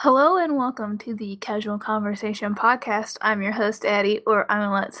Hello and welcome to the Casual Conversation podcast. I'm your host, Addie, or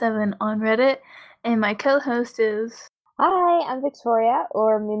I'm Let7 on Reddit, and my co-host is... Hi, I'm Victoria,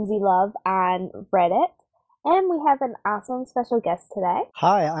 or Mimsy Love on Reddit, and we have an awesome special guest today.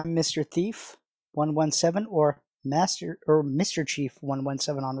 Hi, I'm Mr. Thief 117 or Mr. Chief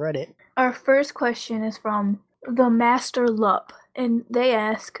 117 on Reddit. Our first question is from the Master Lup, and they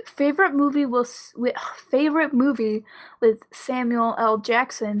ask, favorite movie with Samuel L.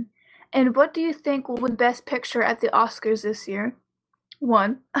 Jackson, and what do you think will win Best Picture at the Oscars this year?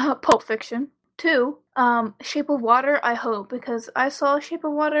 1. Pulp Fiction. 2. Shape of Water, I hope, because I saw Shape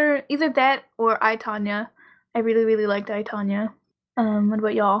of Water, either that or I, Tonya. I really, really liked I, Tonya. What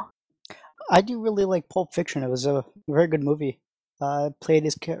about y'all? I do really like Pulp Fiction. It was a very good movie.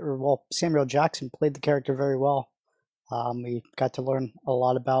 Samuel Jackson played the character very well. We got to learn a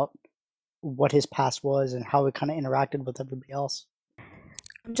lot about what his past was and how it kind of interacted with everybody else.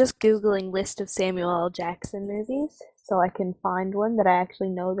 I'm just Googling list of Samuel L. Jackson movies so I can find one that I actually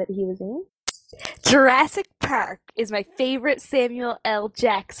know that he was in. Jurassic Park is my favorite Samuel L.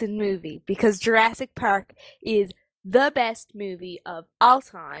 Jackson movie because Jurassic Park is the best movie of all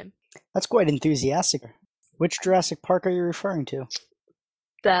time. That's quite enthusiastic. Which Jurassic Park are you referring to?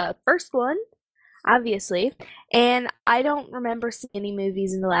 The first one, obviously, and I don't remember seeing any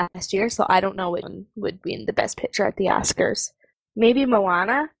movies in the last year, so I don't know which one would win the Best Picture at the Oscars. Maybe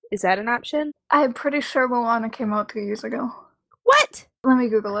Moana? Is that an option? I'm pretty sure Moana came out 2 years ago. What? Let me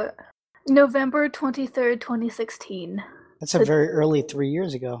Google it. November 23rd, 2016. That's a very early 3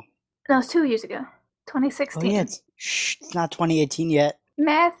 years ago. No, it's 2 years ago. 2016. Oh yeah, it's not 2018 yet.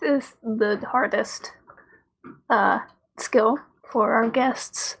 Math is the hardest skill for our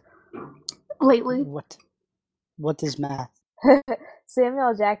guests lately. What is math? Samuel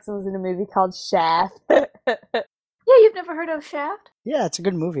L. Jackson was in a movie called Shaft. Yeah, you've never heard of Shaft? Yeah, it's a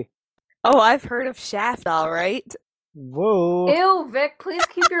good movie. Oh, I've heard of Shaft, all right. Whoa. Ew, Vic, please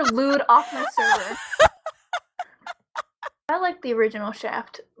keep your lewd off my server. I like the original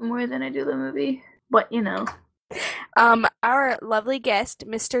Shaft more than I do the movie, but you know. Our lovely guest,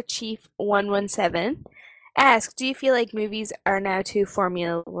 Mr. Chief 117, asks, do you feel like movies are now too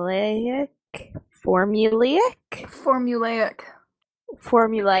formulaic?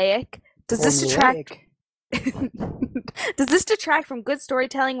 Does this detract from good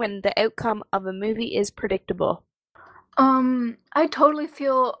storytelling when the outcome of a movie is predictable? I totally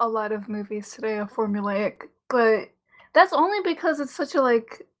feel a lot of movies today are formulaic, but that's only because it's such a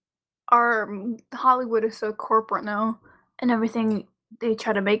our Hollywood is so corporate now, and everything they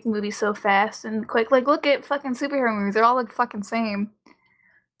try to make movies so fast and quick. Like, look at fucking superhero movies; they're all fucking same.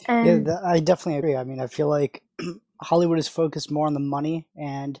 And yeah, I definitely agree. I mean, I feel like Hollywood is focused more on the money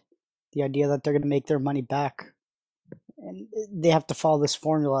and the idea that they're going to make their money back, and they have to follow this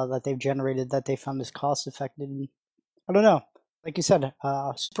formula that they've generated that they found is cost effective. I don't know. Like you said,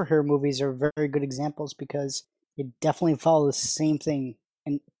 superhero movies are very good examples because they definitely follow the same thing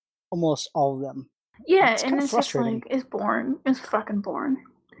in almost all of them. yeah, It's and kind of it's just frustrating. it's boring. It's fucking boring.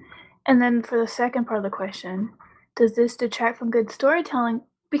 And then for the second part of the question, does this detract from good storytelling?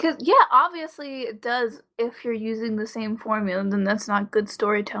 Because yeah, obviously it does. If you're using the same formula, then that's not good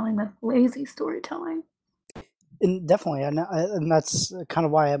storytelling. That's lazy storytelling. And definitely, and that's kind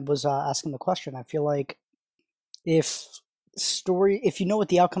of why I was asking the question. I feel like if you know what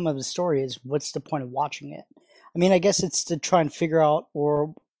the outcome of the story is, what's the point of watching it? I mean, I guess it's to try and figure out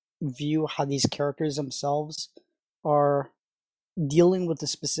or view how these characters themselves are dealing with the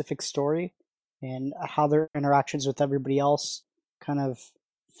specific story and how their interactions with everybody else kind of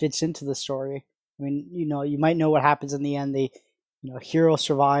fits into the story. I mean, you might know what happens in the end. Hero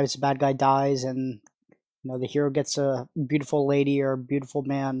survives, bad guy dies, and the hero gets a beautiful lady or a beautiful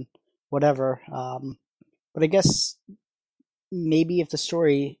man, whatever. But I guess maybe if the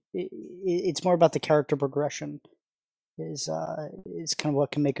story, it's more about the character progression is kind of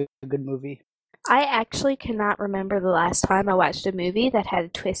what can make a good movie. I actually cannot remember the last time I watched a movie that had a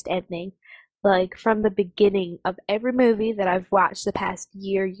twist ending. Like, from the beginning of every movie that I've watched the past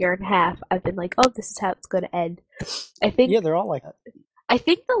year and a half, I've been like, oh, this is how it's going to end. Yeah, they're all like that. I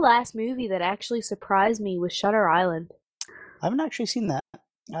think the last movie that actually surprised me was Shutter Island. I haven't actually seen that.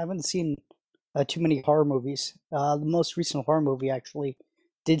 I haven't seen too many horror movies. The most recent horror movie I actually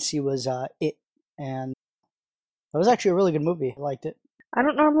did see was It, and that was actually a really good movie. I liked it. I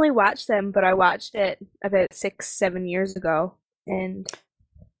don't normally watch them, but I watched it about 6-7 years ago, and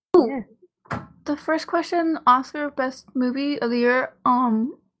yeah. The first question, Oscar Best Movie of the Year.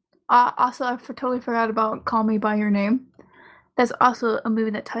 Also, I totally forgot about Call Me by Your Name. That's also a movie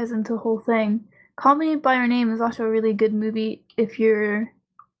that ties into the whole thing. Call Me by Your Name is also a really good movie if you're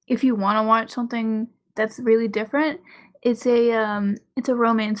if you want to watch something that's really different, it's a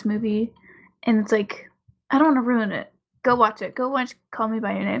romance movie, and it's like, I don't want to ruin it. Go watch it. Go watch Call Me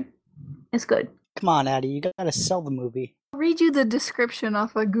by Your Name. It's good. Come on, Addie, you gotta sell the movie. I'll read you the description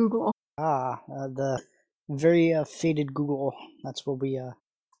off of Google. The very faded Google. That's what we. I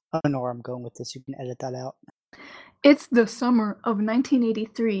don't know where I'm going with this. You can edit that out. It's the summer of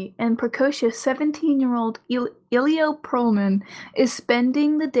 1983, and precocious 17-year-old Elio Perlman is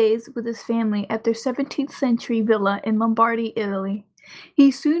spending the days with his family at their 17th century villa in Lombardy, Italy.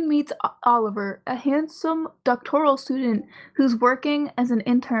 He soon meets Oliver, a handsome doctoral student who's working as an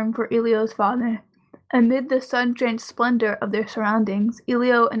intern for Elio's father. Amid the sun-drenched splendor of their surroundings,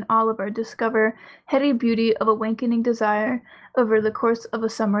 Elio and Oliver discover heady beauty of awakening desire over the course of a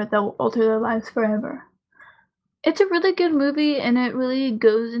summer that will alter their lives forever. It's a really good movie, and it really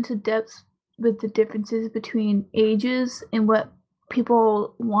goes into depth with the differences between ages and what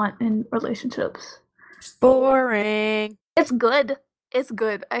people want in relationships. Boring. It's good. It's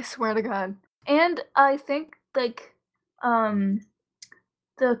good. I swear to God. And I think like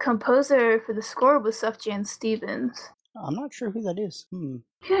the composer for the score was Sufjan Stevens. I'm not sure who that is.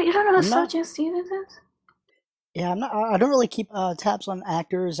 Yeah, you don't know who Sufjan Stevens is? Yeah, I don't really keep tabs on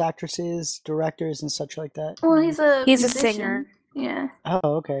actors, actresses, directors, and such like that. Well, he's a singer. Yeah.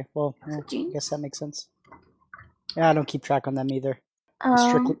 Oh, okay. Well, I guess that makes sense. Yeah, I don't keep track on them either. I'm a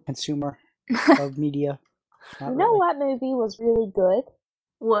strictly consumer of media. You know what movie was really good?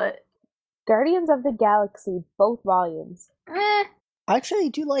 What? Guardians of the Galaxy, both volumes. Eh. I actually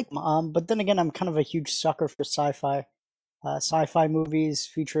do like but then again, I'm kind of a huge sucker for sci-fi. Sci-fi movies,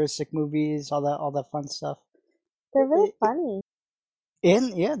 futuristic movies, all that fun stuff. They're really funny.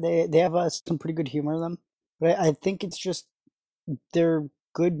 And yeah, they have some pretty good humor in them. But I think it's just they're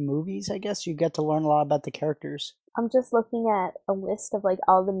good movies, I guess. You get to learn a lot about the characters. I'm just looking at a list of like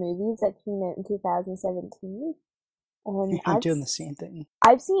all the movies that came out in 2017. And I'm doing the same thing.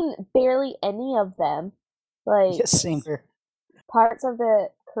 I've seen barely any of them. Like yes, same here. Parts of the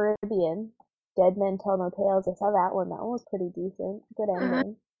Caribbean, Dead Men Tell No Tales. I saw that one. That one was pretty decent. Good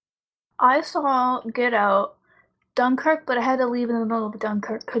ending. I saw Get Out, Dunkirk, but I had to leave in the middle of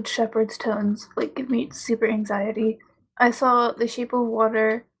Dunkirk because Shepard's tones like give me super anxiety. I saw The Shape of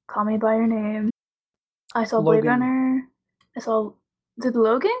Water, Call Me by Your Name. I saw Blade Runner. Did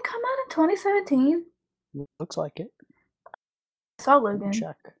Logan come out in 2017? Looks like it. I saw Logan.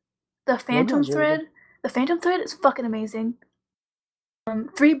 Check. The Phantom Thread. Really, the Phantom Thread is fucking amazing.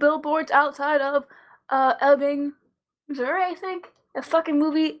 3 Billboards Outside of Ebbing, Missouri, I think. The fucking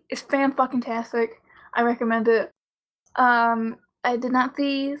movie is fan-fucking-tastic. I recommend it. I did not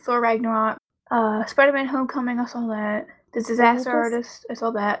see Thor Ragnarok. Spider-Man Homecoming, I saw that. The Disaster Artist, I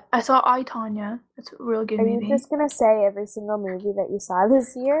saw that. I saw I, Tonya. That's a real good movie. Are you just gonna say every single movie that you saw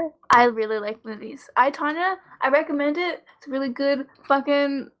this year? I really like movies. I, Tonya, I recommend it. It's a really good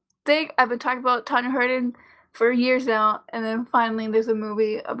fucking thing. I've been talking about Tonya Harding for years now, and then finally there's a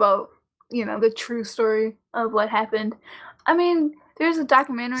movie about, the true story of what happened. I mean, there's a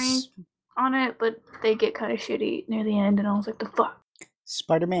documentary on it, but they get kind of shitty near the end, and I was like, the fuck?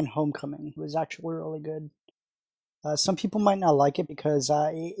 Spider-Man Homecoming was actually really good. Some people might not like it because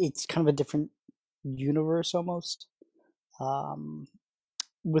it's kind of a different universe almost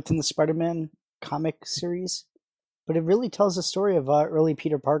within the Spider-Man comic series. But it really tells the story of early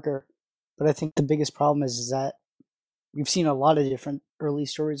Peter Parker. But I think the biggest problem is that we've seen a lot of different early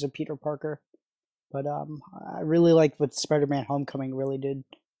stories of Peter Parker. But I really like what Spider-Man Homecoming really did.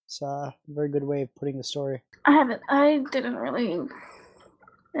 It's a very good way of putting the story. I didn't really...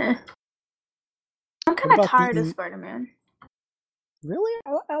 I'm kind of tired of Spider-Man. Really?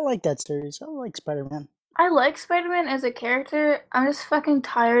 I like that series. I like Spider-Man. I like Spider-Man as a character. I'm just fucking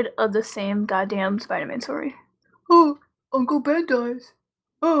tired of the same goddamn Spider-Man story. Oh, Uncle Ben dies.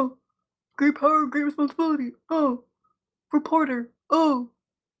 Oh, great power, great responsibility. Oh, reporter. Oh,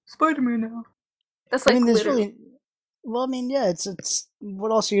 Spider-Man now. That's like literally... Well, I mean, yeah, it's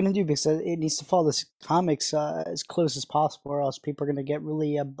what else are you gonna do? Because it needs to follow this comics as close as possible, or else people are gonna get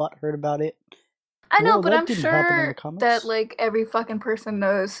really butthurt about it. I know, but I'm sure that like every fucking person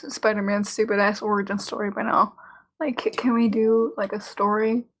knows Spider-Man's stupid ass origin story by now. Like, can we do like a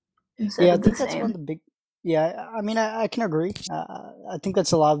story instead of the same? That's one of the big. Yeah, I mean, I can agree. I think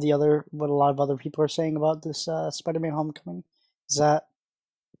that's what a lot of other people are saying about this Spider-Man Homecoming. Is that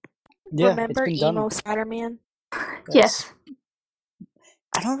remember emo Spider-Man? Yes.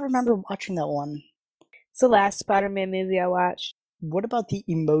 I don't remember watching that one. It's the last Spider-Man movie I watched. What about the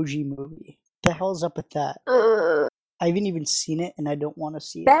Emoji Movie? The hell's up with that? I haven't even seen it, and I don't want to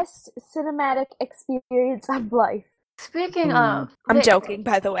see it. Best cinematic experience of life. Speaking Hmm. of, I'm Vic, joking,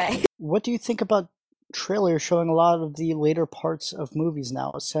 by the way. What do you think about trailers showing a lot of the later parts of movies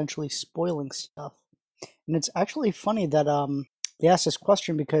now, essentially spoiling stuff? And it's actually funny that they asked this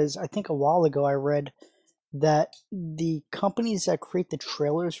question because I think a while ago I read that the companies that create the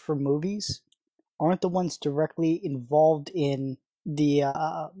trailers for movies aren't the ones directly involved in the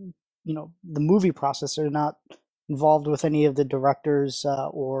the movie process. They're not involved with any of the directors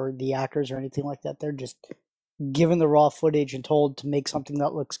or the actors or anything like that. They're just given the raw footage and told to make something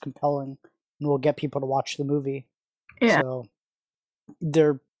that looks compelling and will get people to watch the movie. yeah. So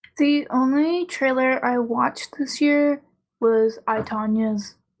they're The only trailer I watched this year was I,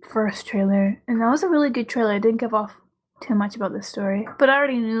 Tanya's first trailer, and that was a really good trailer. It didn't give off too much about the story, but I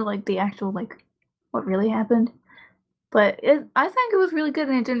already knew like the actual like what really happened. But I think it was really good,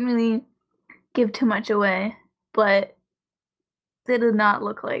 and it didn't really give too much away. But it did not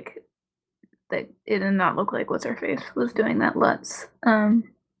look like that. It did not look like what's her face was doing that. Lutz.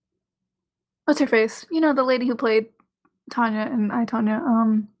 What's her face? You know, the lady who played Tanya and I, Tanya.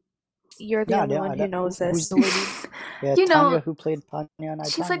 You're the only one who knows who's this. the lady? Yeah, You Tanya, know, who played Tanya and I,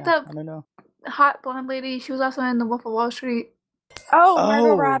 she's Tanya. like I don't know. hot blonde lady. She was also in The Wolf of Wall Street. Oh,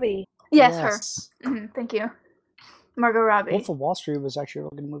 Margot Oh, Robbie. Yes, yes. her. Thank you, Margot Robbie. Wolf of Wall Street was actually a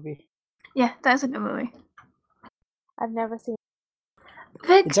really good movie. Yeah, that's a good movie. I've never seen.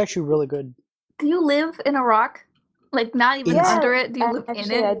 Vic, It's actually really good. do you live in a rock? Like, not even Inside- under it? Do you live in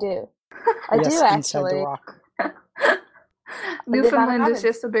Actually, it? I do. I Yes, do Inside the actually. Rock. Newfoundland is Islands.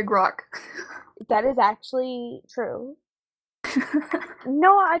 just a big rock. That is actually true.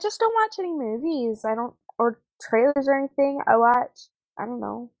 No, I just don't watch any movies. I don't, or trailers or anything. I don't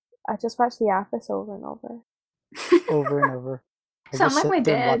know. I just watch The Office over and over. Over and over. I Sound just like my sit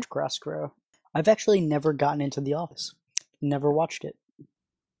there and dad. watch grass grow. I've actually never gotten into The Office. Never watched it.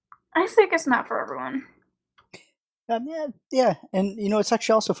 I think it's not for everyone. Yeah, and it's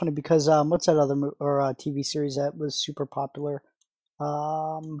actually also funny because what's that other TV series that was super popular?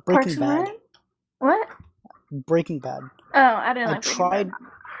 Parks Breaking and Bad. Rec? What? Breaking Bad. Oh, I didn't I like Breaking tried. Bad.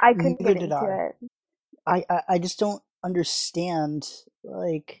 I couldn't Neither get did into it. I just don't understand.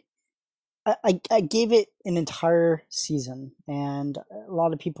 Like, I gave it an entire season, and a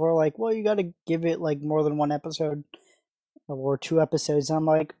lot of people are like, "Well, you got to give it like more than one episode or two episodes." And I'm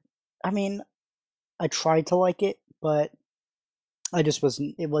like, I mean, I tried to like it, but I just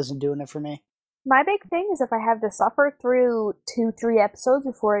wasn't. It wasn't doing it for me. My big thing is if I have to suffer through 2-3 episodes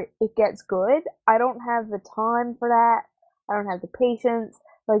before it gets good, I don't have the time for that. I don't have the patience.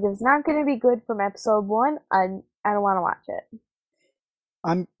 Like, if it's not going to be good from episode 1, I don't want to watch it.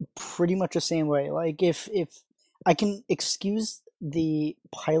 I'm pretty much the same way. Like, if I can excuse the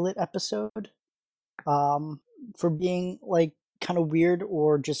pilot episode, for being like kind of weird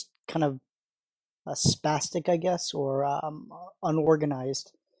or just kind of spastic, I guess, or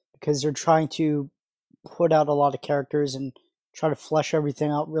unorganized, because they're trying to put out a lot of characters and try to flesh everything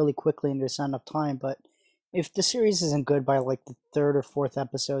out really quickly and there's not enough time. But if the series isn't good by like the third or fourth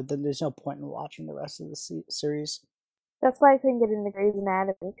episode, then there's no point in watching the rest of the series. That's why I couldn't get into Grey's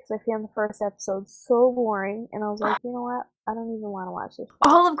Anatomy, because I found the first episode so boring, and I was like, you know what? I don't even want to watch this.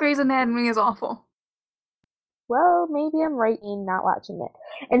 All of Grey's Anatomy is awful. Well, maybe I'm right in not watching it.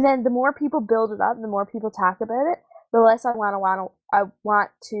 And then the more people build it up, and the more people talk about it, the less I want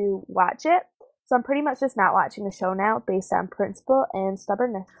to watch it. So I'm pretty much just not watching the show now, based on principle and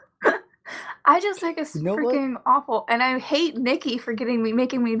stubbornness. I just think it's You know what? freaking awful, and I hate Nikki for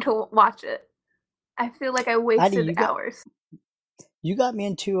making me to watch it. I feel like I wasted hours. You got me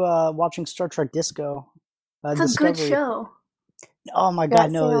into watching Star Trek Disco. It's a Discovery. good show. Oh my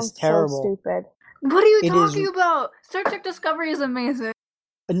god, no, it's terrible. So stupid. What are you It talking is- about? Star Trek Discovery is amazing.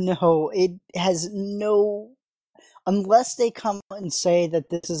 No, it has no. Unless they come and say that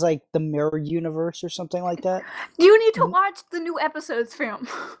this is like the mirror universe or something like that. You need to watch the new episodes, fam.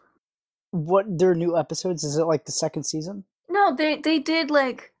 What, their new episodes? Is it like the second season? No, they did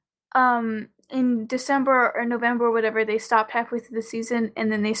like in December or November or whatever, they stopped halfway through the season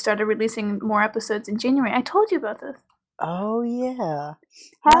and then they started releasing more episodes in January. I told you about this. Oh yeah.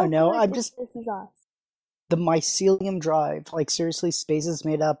 How I don't know. good I'm is just This Is Us? the mycelium drive. Like seriously, space is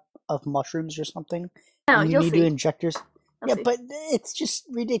made up of mushrooms or something. No, And you you'll need see. to inject yourself. You'll Yeah, see. but it's just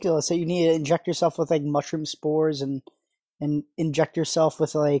ridiculous that you need to inject yourself with like mushroom spores and inject yourself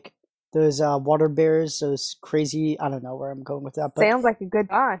with like those water bears, those crazy. I don't know where I'm going with that, but Sounds like a good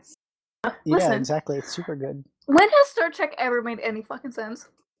time. yeah, Listen. exactly. It's super good. When has Star Trek ever made any fucking sense?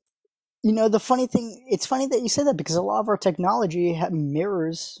 You know, the funny thing, it's funny that you say that because a lot of our technology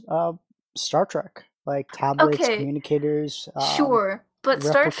mirrors Star Trek, like tablets, Okay. communicators. Sure. But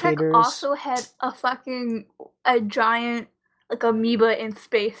Star Trek replicators. also had a giant like amoeba in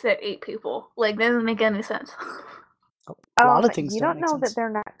space that ate people. Like that doesn't make any sense. A lot of things You don't don't make know sense. that they're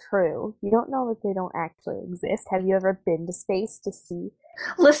not true. You don't know that they don't actually exist. Have you ever been to space to see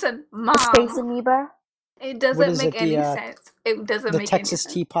Listen, a space Mom, amoeba? it What doesn't is make it? any sense. It doesn't The make any Texas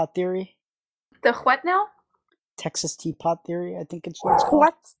sense. teapot theory. The what now? Texas teapot theory. I think it's what it's called.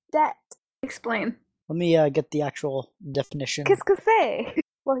 What's that? Explain. Let me get the actual definition. Qu'est-ce que c'est?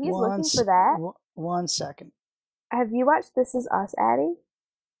 Well, he's looking for that. 1 second. Have you watched This Is Us, Addie?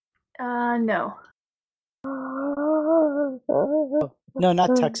 No. No,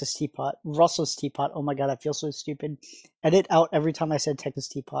 not Texas teapot. Russell's teapot. Oh my god, I feel so stupid. Edit out every time I said Texas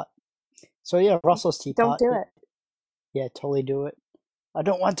teapot. So yeah, Russell's teapot. Don't do it. Yeah, totally do it. I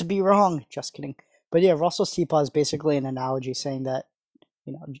don't want to be wrong. Just kidding. But yeah, Russell's teapot is basically an analogy saying that,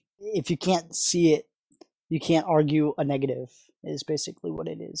 if you can't see it, you can't argue a negative, is basically what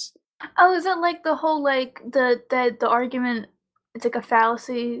it is. Oh, is it like the whole like the argument? It's like a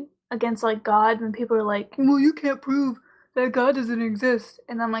fallacy against like God when people are like, well, you can't prove that God doesn't exist,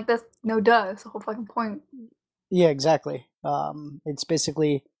 and I'm like, that's no duh. That's the whole fucking point. Yeah, exactly. It's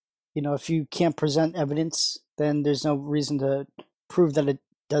basically, if you can't present evidence, then there's no reason to prove that it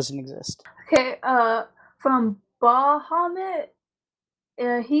doesn't exist. Okay, from Bahamut,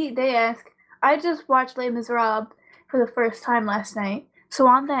 they ask, I just watched Les Miserables for the first time last night. So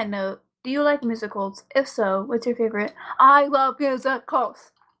on that note, do you like musicals? If so, what's your favorite? I love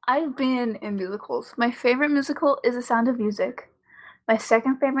musicals. I've been in musicals. My favorite musical is The Sound of Music. My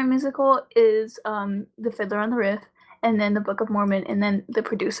second favorite musical is The Fiddler on the Roof, and then The Book of Mormon, and then The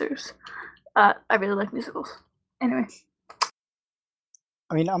Producers. I really like musicals. Anyway.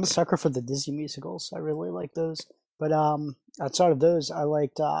 I mean, I'm a sucker for the Disney musicals. I really like those. But outside of those, I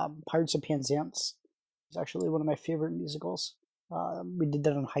liked Pirates of Penzance. It's actually one of my favorite musicals. We did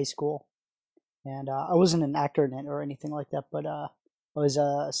that in high school. And I wasn't an actor in it or anything like that, but I was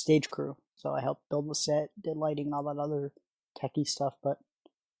a stage crew. So I helped build the set, did lighting, and all that other techie stuff. But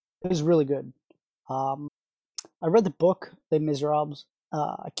it was really good. I read the book, Les Miserables.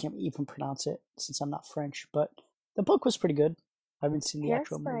 I can't even pronounce it since I'm not French, but the book was pretty good. I haven't seen the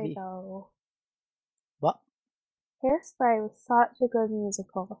actual movie. Though. What? Hairspray was such a good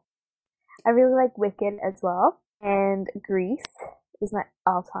musical. I really like Wicked as well, and Grease is my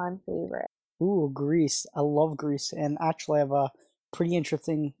all-time favorite. Ooh, Grease. I love Grease, and actually I have a pretty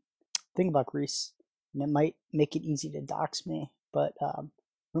interesting thing about Grease, and it might make it easy to dox me, but one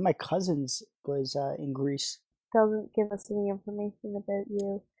of my cousins was in Grease. Doesn't give us any information about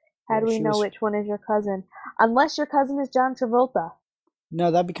you. How do we know which one is your cousin? Unless your cousin is John Travolta.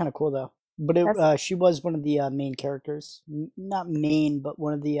 No, that'd be kind of cool though. But she was one of the main characters. Not main, but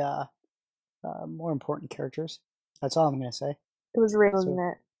one of the more important characters. That's all I'm gonna say. It was real, wasn't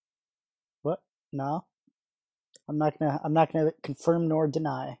it? What? No, I'm not gonna confirm nor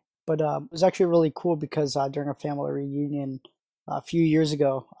deny. But it was actually really cool because during a family reunion a few years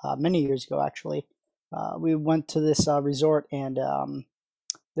ago, many years ago actually, we went to this resort and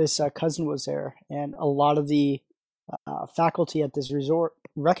this cousin was there, and a lot of the faculty at this resort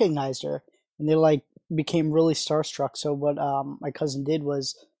recognized her, and they became really starstruck. So what my cousin did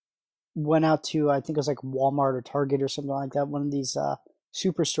was went out to, I think it was like Walmart or Target or something like that, one of these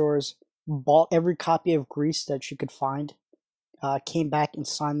superstores, bought every copy of Grease that she could find, came back and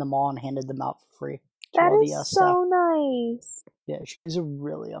signed them all and handed them out for free. That is so nice. Yeah, she's a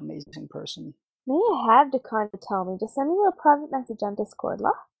really amazing person. May I have to kind of tell me? Just send me a little private message on Discord,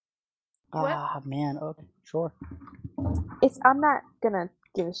 lah. Man, okay, sure. I'm not gonna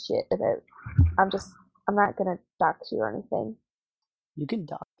give a shit about. I'm not gonna dox you or anything. You can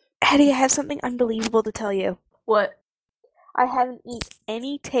dox. Eddie, I have something unbelievable to tell you. What? I haven't eaten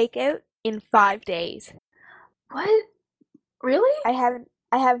any takeout in 5 days. What? Really? I haven't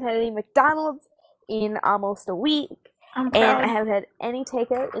had any McDonald's in almost a week. I'm proud. And I haven't had any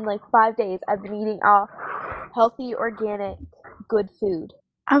takeout in like 5 days. I've been eating all healthy, organic, good food.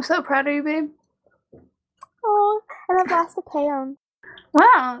 I'm so proud of you, babe. Oh, and I've lost a pound.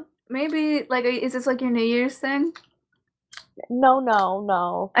 Wow. Maybe, is this like your New Year's thing?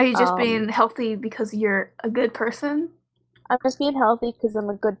 No. Are you just being healthy because you're a good person? I'm just being healthy because I'm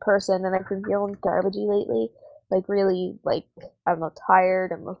a good person, and I've been feeling garbagey lately. Really, I don't know,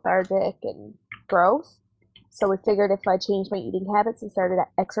 tired and lethargic and gross. So we figured if I changed my eating habits and started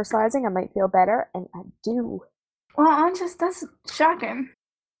exercising, I might feel better, and I do. Well, that's shocking.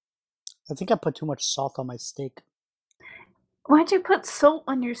 I think I put too much salt on my steak. Why'd you put salt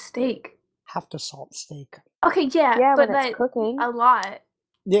on your steak? Have to salt steak. Okay, yeah, but when it's cooking. A lot.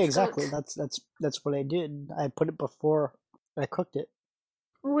 Yeah, exactly. That's what I did. I put it before I cooked it.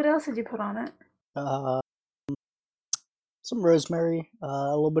 What else did you put on it? Uh, some rosemary, a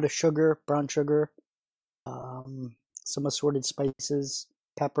little bit of sugar, brown sugar, some assorted spices,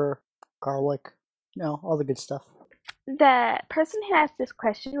 pepper, garlic, all the good stuff. The person who asked this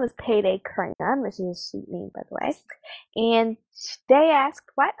question was Payday Crayon, which is a sweet name, by the way. And they asked,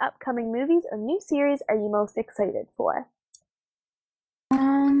 what upcoming movies or new series are you most excited for?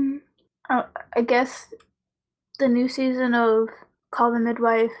 I guess the new season of Call the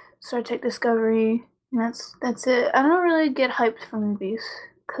Midwife, Star Trek Discovery. That's it. I don't really get hyped for movies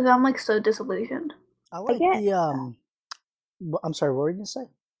because I'm like so disillusioned. I like the I'm sorry, what were you gonna say?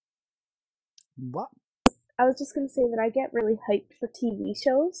 What? I was just gonna say that I get really hyped for TV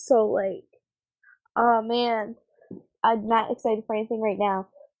shows, so like, oh man, I'm not excited for anything right now,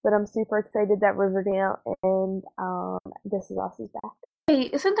 but I'm super excited that Riverdale and This Is Us is back. Hey,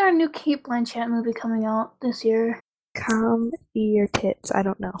 isn't there a new Cate Blanchett movie coming out this year? Calm your tits. I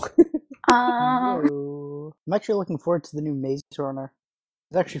don't know. No. I'm actually looking forward to the new Maze Runner.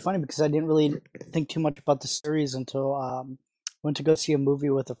 It's actually funny because I didn't really think too much about the series until I went to go see a movie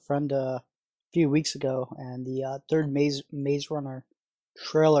with a friend a few weeks ago, and the third Maze Runner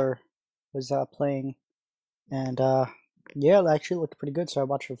trailer was playing, and yeah, it actually looked pretty good. So I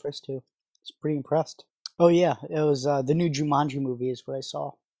watched the first two. I was pretty impressed. Oh yeah, it was the new Jumanji movie is what I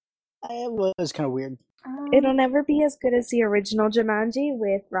saw. It was kind of weird. It'll never be as good as the original Jumanji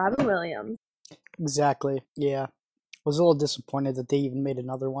with Robin Williams. Exactly. Yeah. I was a little disappointed that they even made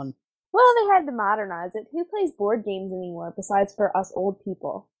another one. Well, they had to modernize it. Who plays board games anymore besides for us old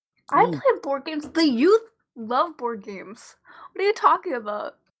people? I play board games. The youth love board games. What are you talking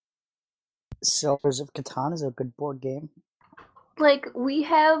about? Settlers of Catan is a good board game. Like, we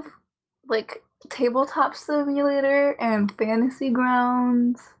have, like, Tabletop Simulator and Fantasy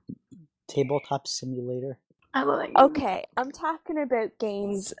Grounds. Tabletop Simulator. I love that game. Okay, I'm talking about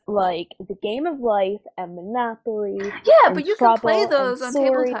games like The Game of Life and Monopoly. Yeah, but you can play those on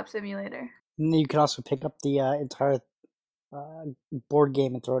Tabletop Simulator. And you can also pick up the entire board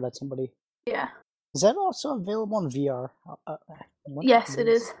game and throw it at somebody. Yeah. Is that also available in VR? Yes, it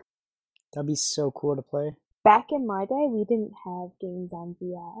is. That'd be so cool to play. Back in my day, we didn't have games on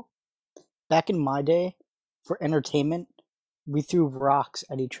VR. Back in my day, for entertainment, we threw rocks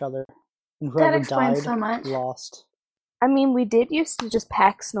at each other. And whoever died so much. lost. I mean, we did used to just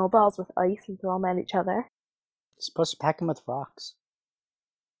pack snowballs with ice and throw them at each other. You're supposed to pack them with rocks.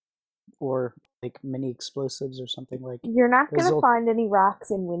 Or, like, mini explosives or something like. You're not going to find any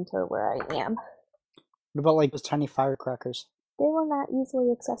rocks in winter where I am. What about, like, those tiny firecrackers? They were not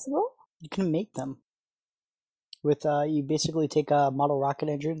easily accessible. You can make them. With, you basically take model rocket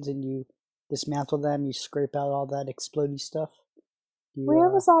engines and you dismantle them, you scrape out all that explodey stuff. Where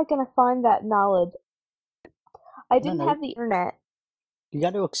was I going to find that knowledge? I didn't have the internet. You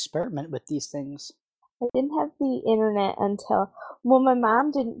got to experiment with these things. I didn't have the internet until, well, my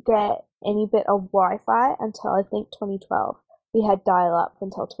mom didn't get any bit of Wi-Fi until I think 2012. We had dial-up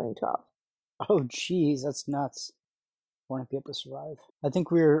until 2012. Oh, jeez, that's nuts. I wouldn't be able to survive. I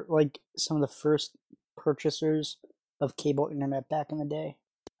think we were like some of the first purchasers of cable internet back in the day.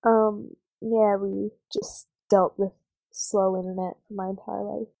 Yeah, we just dealt with slow internet for my entire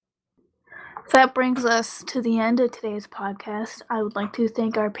life. That brings us to the end of today's podcast. I would like to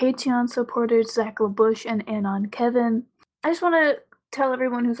thank our Patreon supporters, Zach LaBush and Anon Kevin. I just want to tell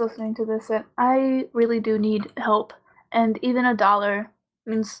everyone who's listening to this that I really do need help, and even $1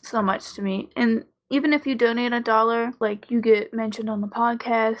 means so much to me. And even if you donate $1, like, you get mentioned on the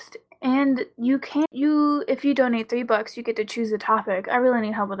podcast, and if you donate $3, you get to choose a topic. I really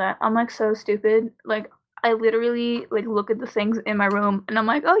need help with that. I'm like so stupid. Like, I literally like look at the things in my room and I'm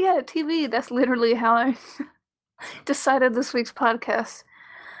like, oh yeah, TV. That's literally how I decided this week's podcast.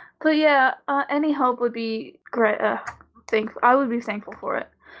 But yeah, any help would be great. I would be thankful for it.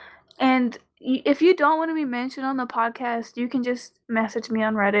 And if you don't want to be mentioned on the podcast, you can just message me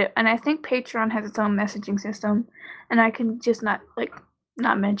on Reddit. And I think Patreon has its own messaging system, and I can just not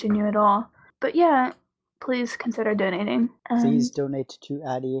mention you at all. But yeah, please consider donating. Please donate to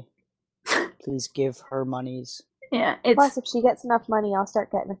Addie. Please give her monies. Yeah. Plus, if she gets enough money, I'll start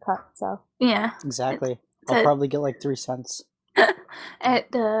getting a cut, so. Yeah. Exactly. I'll probably get like 3 cents.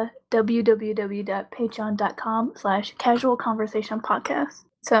 At www.patreon.com/casualconversationpodcast.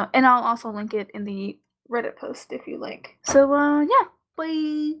 So, and I'll also link it in the Reddit post if you like. So, yeah.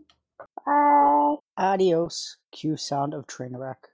 Bye. Bye. Adios. Cue sound of train wreck.